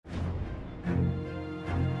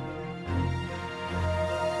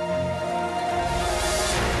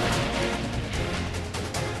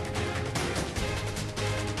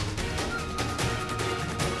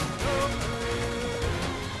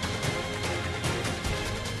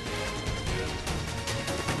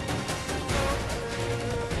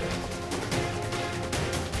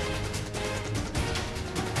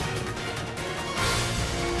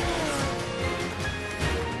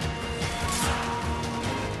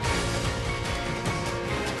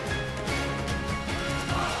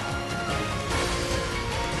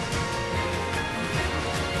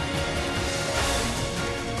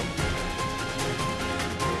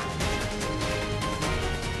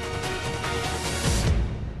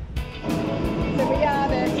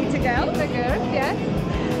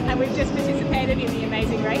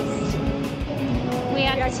amazing race. We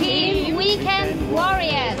are Team Weekend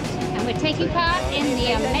Warriors, and we're taking part in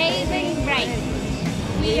the amazing race.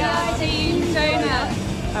 We are Team Donut,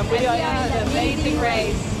 and we are in the amazing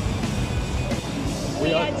race.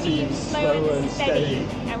 We are Team Slow and Steady,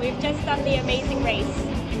 and we've just done the amazing race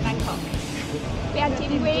in Bangkok. We are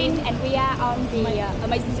Team Green, and we are on the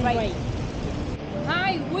amazing race.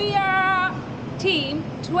 Hi, we are Team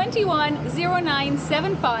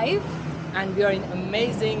 210975, and we are in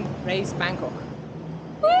amazing race Bangkok.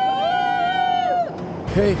 Woo!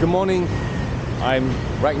 Hey, good morning. I'm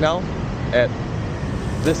right now at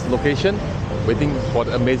this location waiting for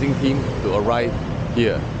the amazing team to arrive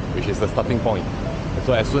here, which is the starting point.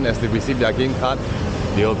 So as soon as they receive their game card,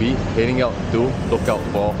 they will be heading out to look out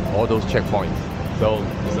for all those checkpoints. So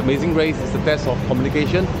this amazing race is a test of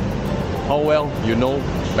communication, how well you know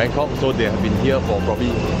Bangkok, so they have been here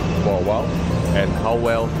probably for a while, and how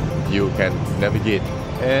well you can navigate,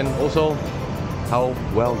 and also how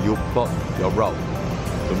well you plot your route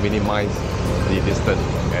to minimize the distance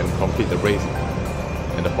and complete the race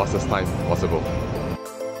in the fastest time possible.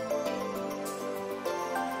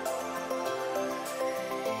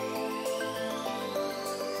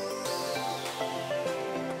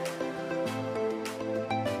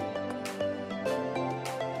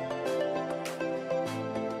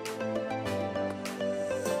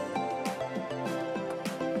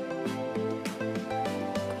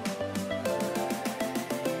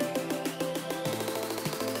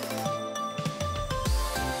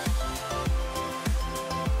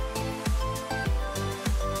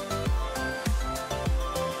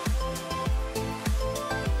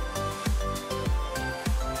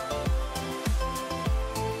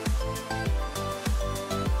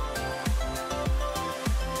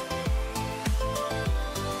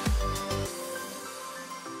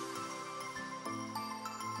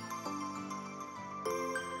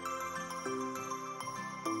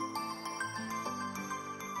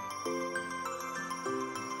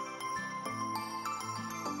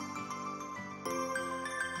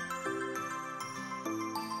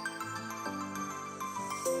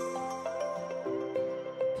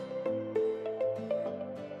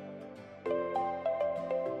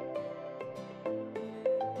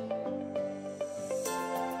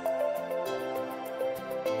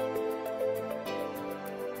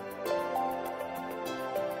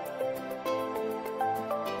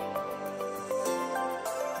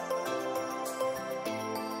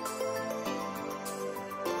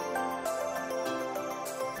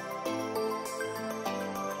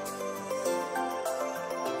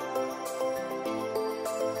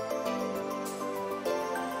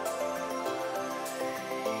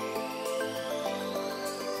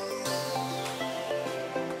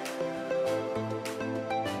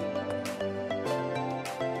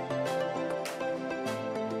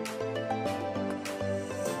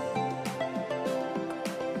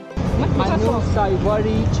 Anu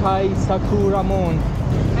Saiwari Chai Sakuramon.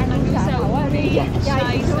 Anu Saiwari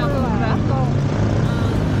Chai Sakuramon.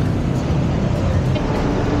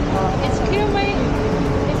 Excuse me.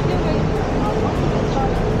 Excuse me.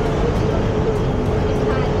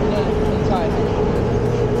 In Thai.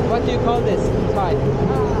 What do you call this in Thai?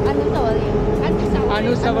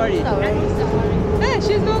 Anu Sawari. Hey,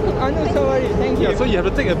 she's not Anu Sawari. Thank you. Yeah, so you have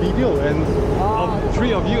to take a video and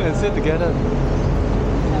three of you and sit together.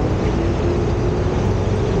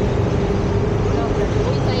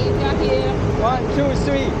 1, 2,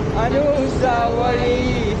 3, Anu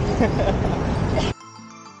Sawari.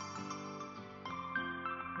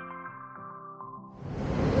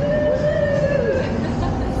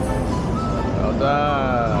 Well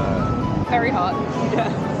done. Very hot.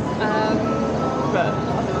 Yeah. But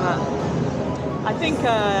other than that, I think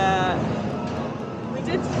we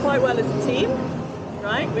did quite well as a team,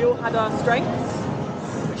 right? We all had our strengths,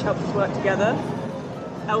 which helped us work together.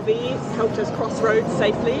 LV helped us cross roads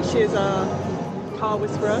safely. She is a car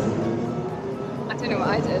whisperer. I don't know what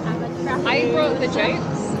I did. I brought the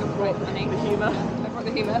jokes, I brought the humour. I brought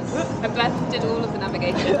the humour, and Beth did all of the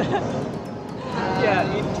navigation. Yeah,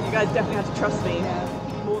 you guys definitely had to trust me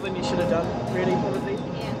more than you should have done, really, probably.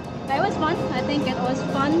 Yeah, that was fun. I think it was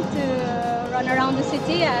fun to run around the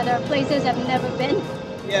city. There are places I've never been,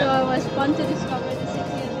 so it was fun to discover the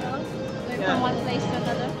city as well, going from one place to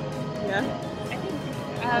another. Yeah.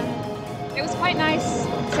 It was quite nice.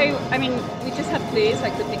 So, I mean, we just had clues,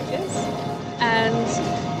 like the pictures, and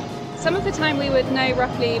some of the time we would know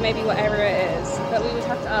roughly maybe what area it is, but we would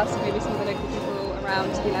have to ask maybe some of the local people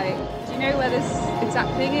around to be like, do you know where this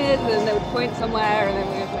exact thing is? And then they would point somewhere, and then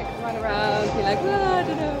we would like run around, be like, oh, I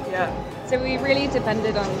don't know. Yeah. So we really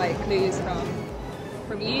depended on like clues from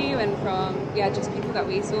from you and from just people that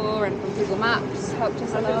we saw, and from Google Maps helped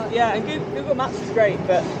us a lot. Yeah, and Google Maps is great,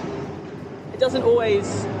 but it doesn't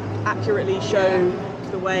always accurately show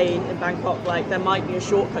the way in Bangkok. Like, there might be a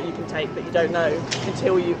shortcut you can take that you don't know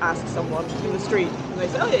until you ask someone in the street, and they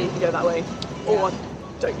say, oh yeah, you can go that way, or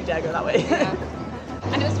don't you dare go that way. Yeah.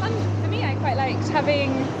 And it was fun for me. I quite liked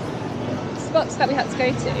having spots that we had to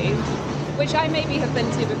go to, which I maybe have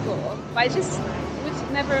been to before, but I just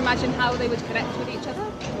would never imagine how they would connect with each other.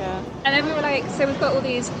 Yeah. And then we were like, so we've got all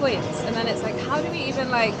these points, and then it's like, how do we even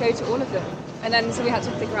like go to all of them? And then so we had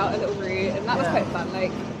to figure out a little route, and that was quite fun,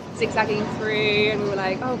 like zigzagging through, and we were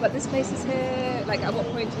like, oh, but this place is here. Like, at what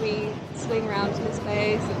point do we swing around to this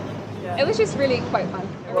place? And it was just really quite fun.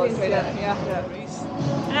 I really enjoyed it. Yeah.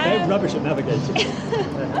 They're rubbish at navigating.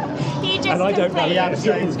 He just and I don't complained.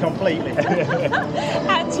 navigate things completely.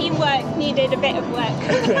 Our teamwork needed a bit of work.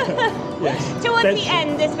 Yes. Towards the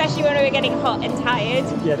end, especially when we were getting hot and tired.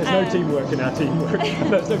 Yeah, there's no teamwork in our teamwork.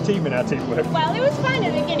 There's no team in our teamwork. Well, it was fine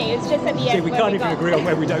at the beginning. It was just at the end. See, we can't even agree on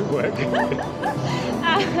where we don't work.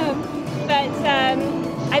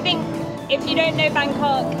 I think if you don't know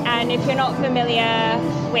Bangkok, and if you're not familiar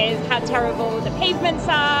with how terrible the pavements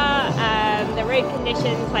are, the road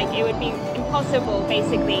conditions, like, it would be impossible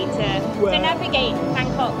basically to navigate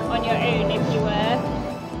Bangkok on your own if you were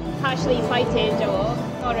partially sighted or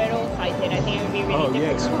not at all sighted. I think it would be really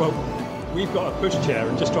difficult. Yes, well, we've got a pushchair,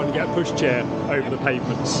 and just trying to get a pushchair over the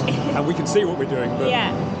pavements, and we can see what we're doing, but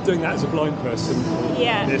doing that as a blind person or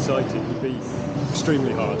nearsighted would be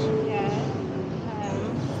extremely hard.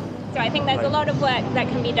 So I think there's a lot of work that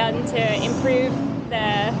can be done to improve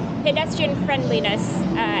the pedestrian friendliness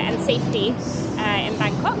and safety in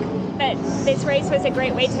Bangkok. But this race was a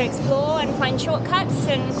great way to explore and find shortcuts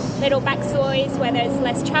and little backstories where there's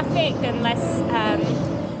less traffic and less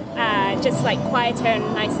just like quieter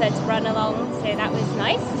and nicer to run along. So that was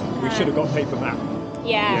nice. We should have got a paper map.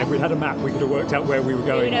 Yeah. If we'd had a map, we could have worked out where we were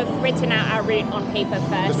going. We would have written out our route on paper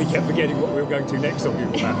first. Because we kept forgetting what we were going to next on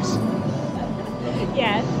Google Maps.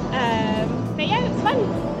 But yeah, it was fun.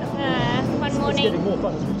 One morning. It's getting more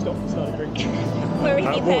fun as we stopped and started drinking. We're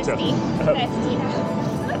really water. thirsty.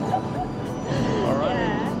 All right.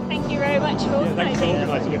 Yeah. Thank you very much for Thanks for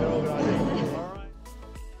organising it.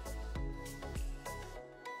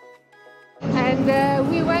 And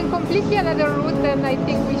we went completely another route than I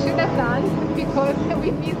think we should have done, because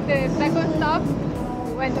we missed the second stop.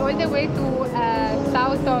 We went all the way to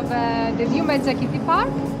south of the new Manjakiti Park.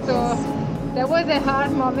 So that was a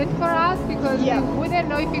hard moment for us, because we wouldn't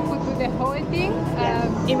know if we could do the whole thing.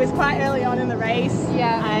 It was quite early on in the race,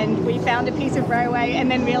 and we found a piece of railway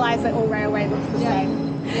and then realised that all railway looks the same.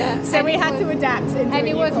 Yeah. So we had to adapt. And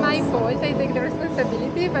it was my fault. I take the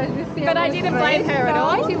responsibility, but I didn't blame her at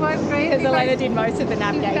all. She was great because Elena did most of the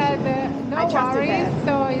navigation. She said, no worries.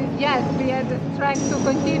 So yes, we had strength to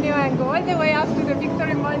continue and go all the way up to the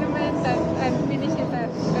Victory Monument and finish it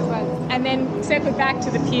as well. And then circled back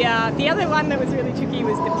to the pier. The other one that was really tricky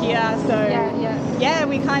was the pier. So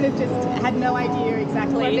we kind of just had no idea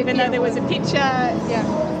exactly, even though there was a picture.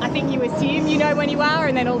 I think you assume you know when you are,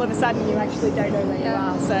 and then all of a sudden you actually don't know where you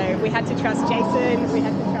are. So we had to trust Jason, we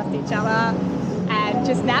had to trust each other, and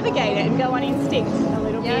just navigate it and go on instinct a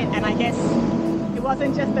little bit. And I guess it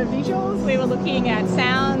wasn't just the visuals, we were looking at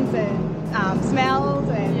sounds and smells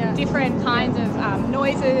and different kinds of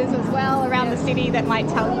noises as well around the city that might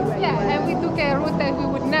tell you where you were. And we took a route that we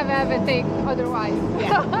would never ever take otherwise.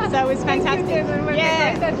 So it was fantastic.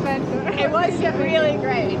 It was really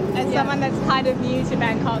great. As someone that's kind of new to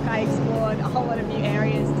Bangkok, I explored a whole lot of new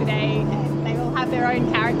areas today, and they all have their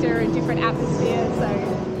own character and different atmospheres,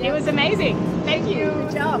 so it was amazing. Thank you.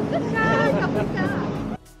 Good job.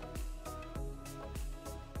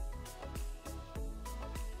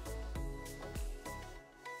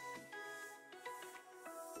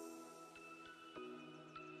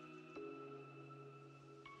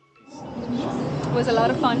 It was a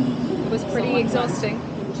lot of fun. It was pretty exhausting.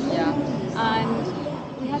 And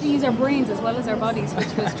we had to use our brains as well as our bodies,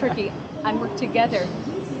 which was tricky, and work together,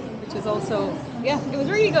 which was also, it was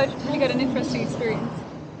really good and interesting experience.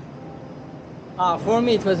 For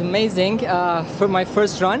me, it was amazing. For my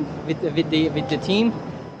first run with the team,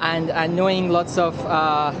 and knowing lots of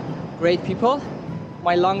great people.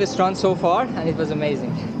 My longest run so far, and it was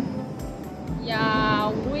amazing.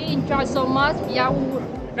 Yeah, we enjoyed so much.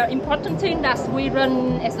 The important thing that we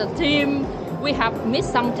run as a team. We have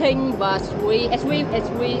missed something, but as we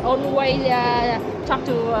always talk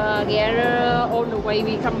together all the way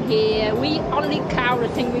we come here. We only count the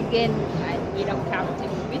thing we gain, and we don't count the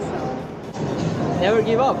thing we miss. Never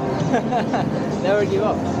give up. Never give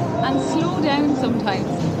up. And slow down sometimes.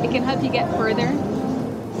 It can help you get further.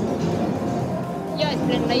 Yeah,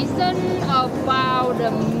 explanation about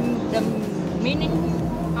the meaning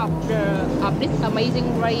of this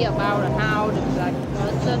amazing race, about how the black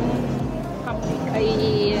person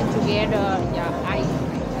communicate together. Yeah, I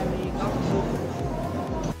really got through.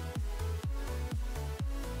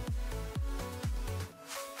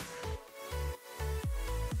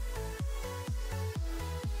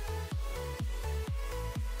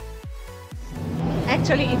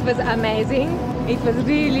 Actually, it was amazing. It was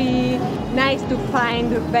really nice to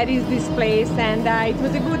find where is this place, and it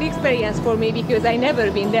was a good experience for me because I never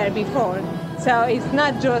been there before. So it's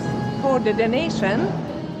not just for the donation.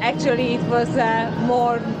 Actually, it was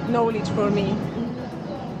more knowledge for me.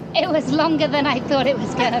 It was longer than I thought it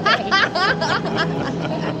was going to be.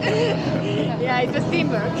 Yeah, it was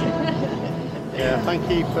teamwork. Yeah, thank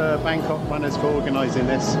you for Bangkok Runners for organising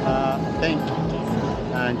this.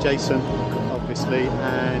 And Jason, obviously.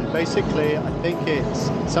 And basically, I think it's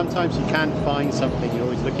sometimes you can find something you're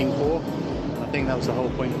always looking for. I think that was the whole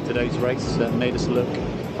point of today's race. It made us look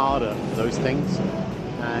harder for those things,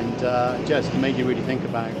 and just made you really think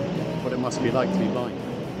about what it must be like to be blind.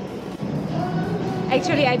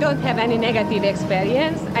 Actually, I don't have any negative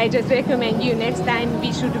experience. I just recommend you next time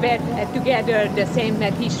we should wear together the same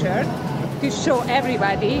t-shirt to show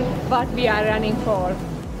everybody what we are running for.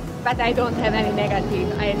 But I don't have any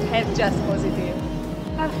negative. I have just positive.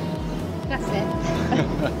 That's it.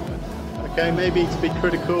 Okay, maybe to be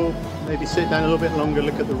critical, maybe sit down a little bit longer,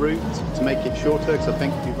 look at the route to make it shorter, because I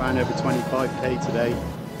think we ran over 25k today,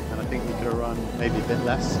 and I think we could have run maybe a bit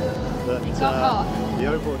less. But the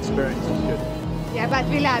overall experience was good. Yeah, but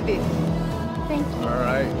we loved it. Thank you. All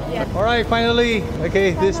right. Yeah. All right, finally.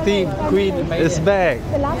 Okay, this team, Queen, is back.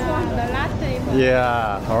 The last one. The last time.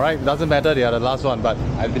 Yeah, all right. Doesn't matter, they are the last one, but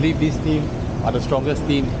I believe this team are the strongest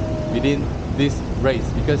team within this race,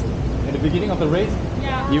 because in the beginning of the race,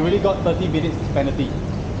 you really got 30 minutes penalty.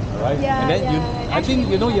 All right? Yeah, and then yeah. I think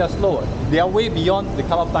you know you are slow. They are way beyond the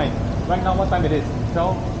cut-off time. Right now, what time it is?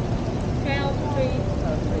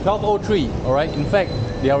 12:03. All right. In fact,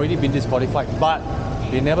 they already been disqualified, but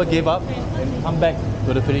they never gave up and come back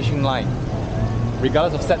to the finishing line.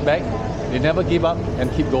 Regardless of setback, they never give up and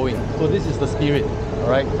keep going. So this is the spirit, all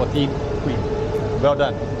right, for Team Queen. Well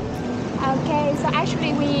done. Okay, so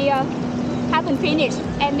actually we haven't finished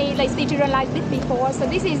any city run like this before, so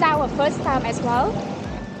this is our first time as well.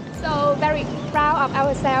 So very proud of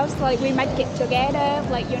ourselves, we make it together,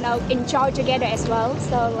 enjoy together as well.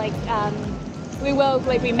 So we will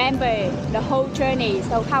remember the whole journey.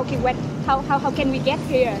 So how can we get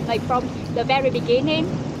here, from the very beginning?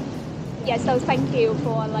 Yeah, so thank you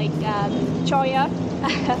for join us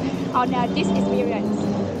on this experience.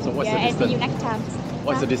 So what's the and distance? see you next time.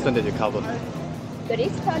 What's the distance that you covered? The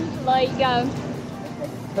distance 30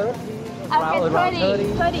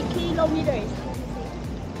 kilometers.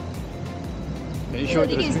 Can you show it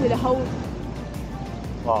to the This is screen? the whole.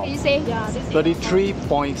 Wow. Can you see? Yeah, this is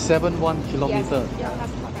 33.71 kilometers. Yes, yeah,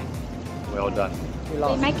 that's correct. Well done. We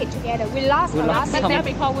make it together. We lost a lot, But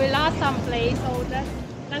because we lost some place, so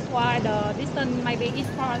that's why the distance maybe is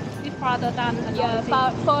farther than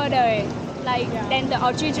further than the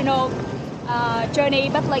original journey,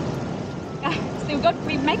 but still good.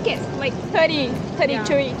 We make it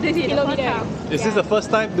 33 kilometers. Is this the first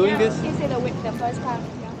time doing this? This is the first time.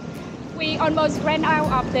 Yeah. We almost ran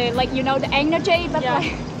out of the the energy, but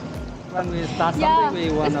when we start something, we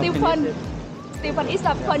want to still finish fun. it. Still fun. It's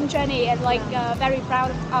a fun journey, and very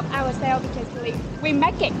proud of ourselves because we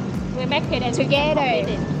make it. We make it together.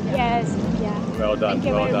 Yes. Yeah. Well done. Thank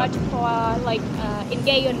you very much for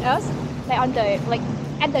engaging us on the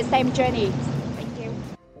at the same journey. Thank you.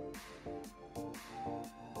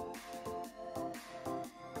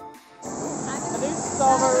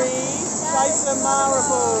 Discovery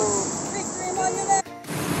Chaitamarapu.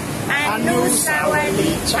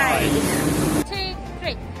 Anusawari Chai. 2,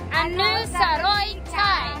 3. Anusawari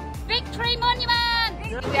Chai. Victory Monument.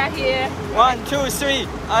 We are here. 1, 2, 3.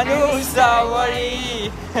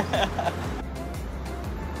 Anusawari.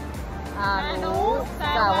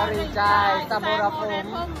 Anusawari Chai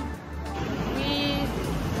Samurapum.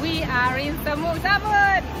 We are in Samut.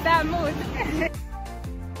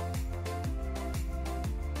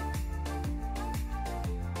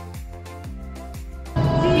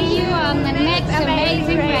 See you on the next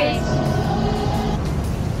amazing race.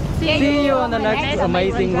 See you on the next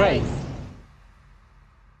amazing race.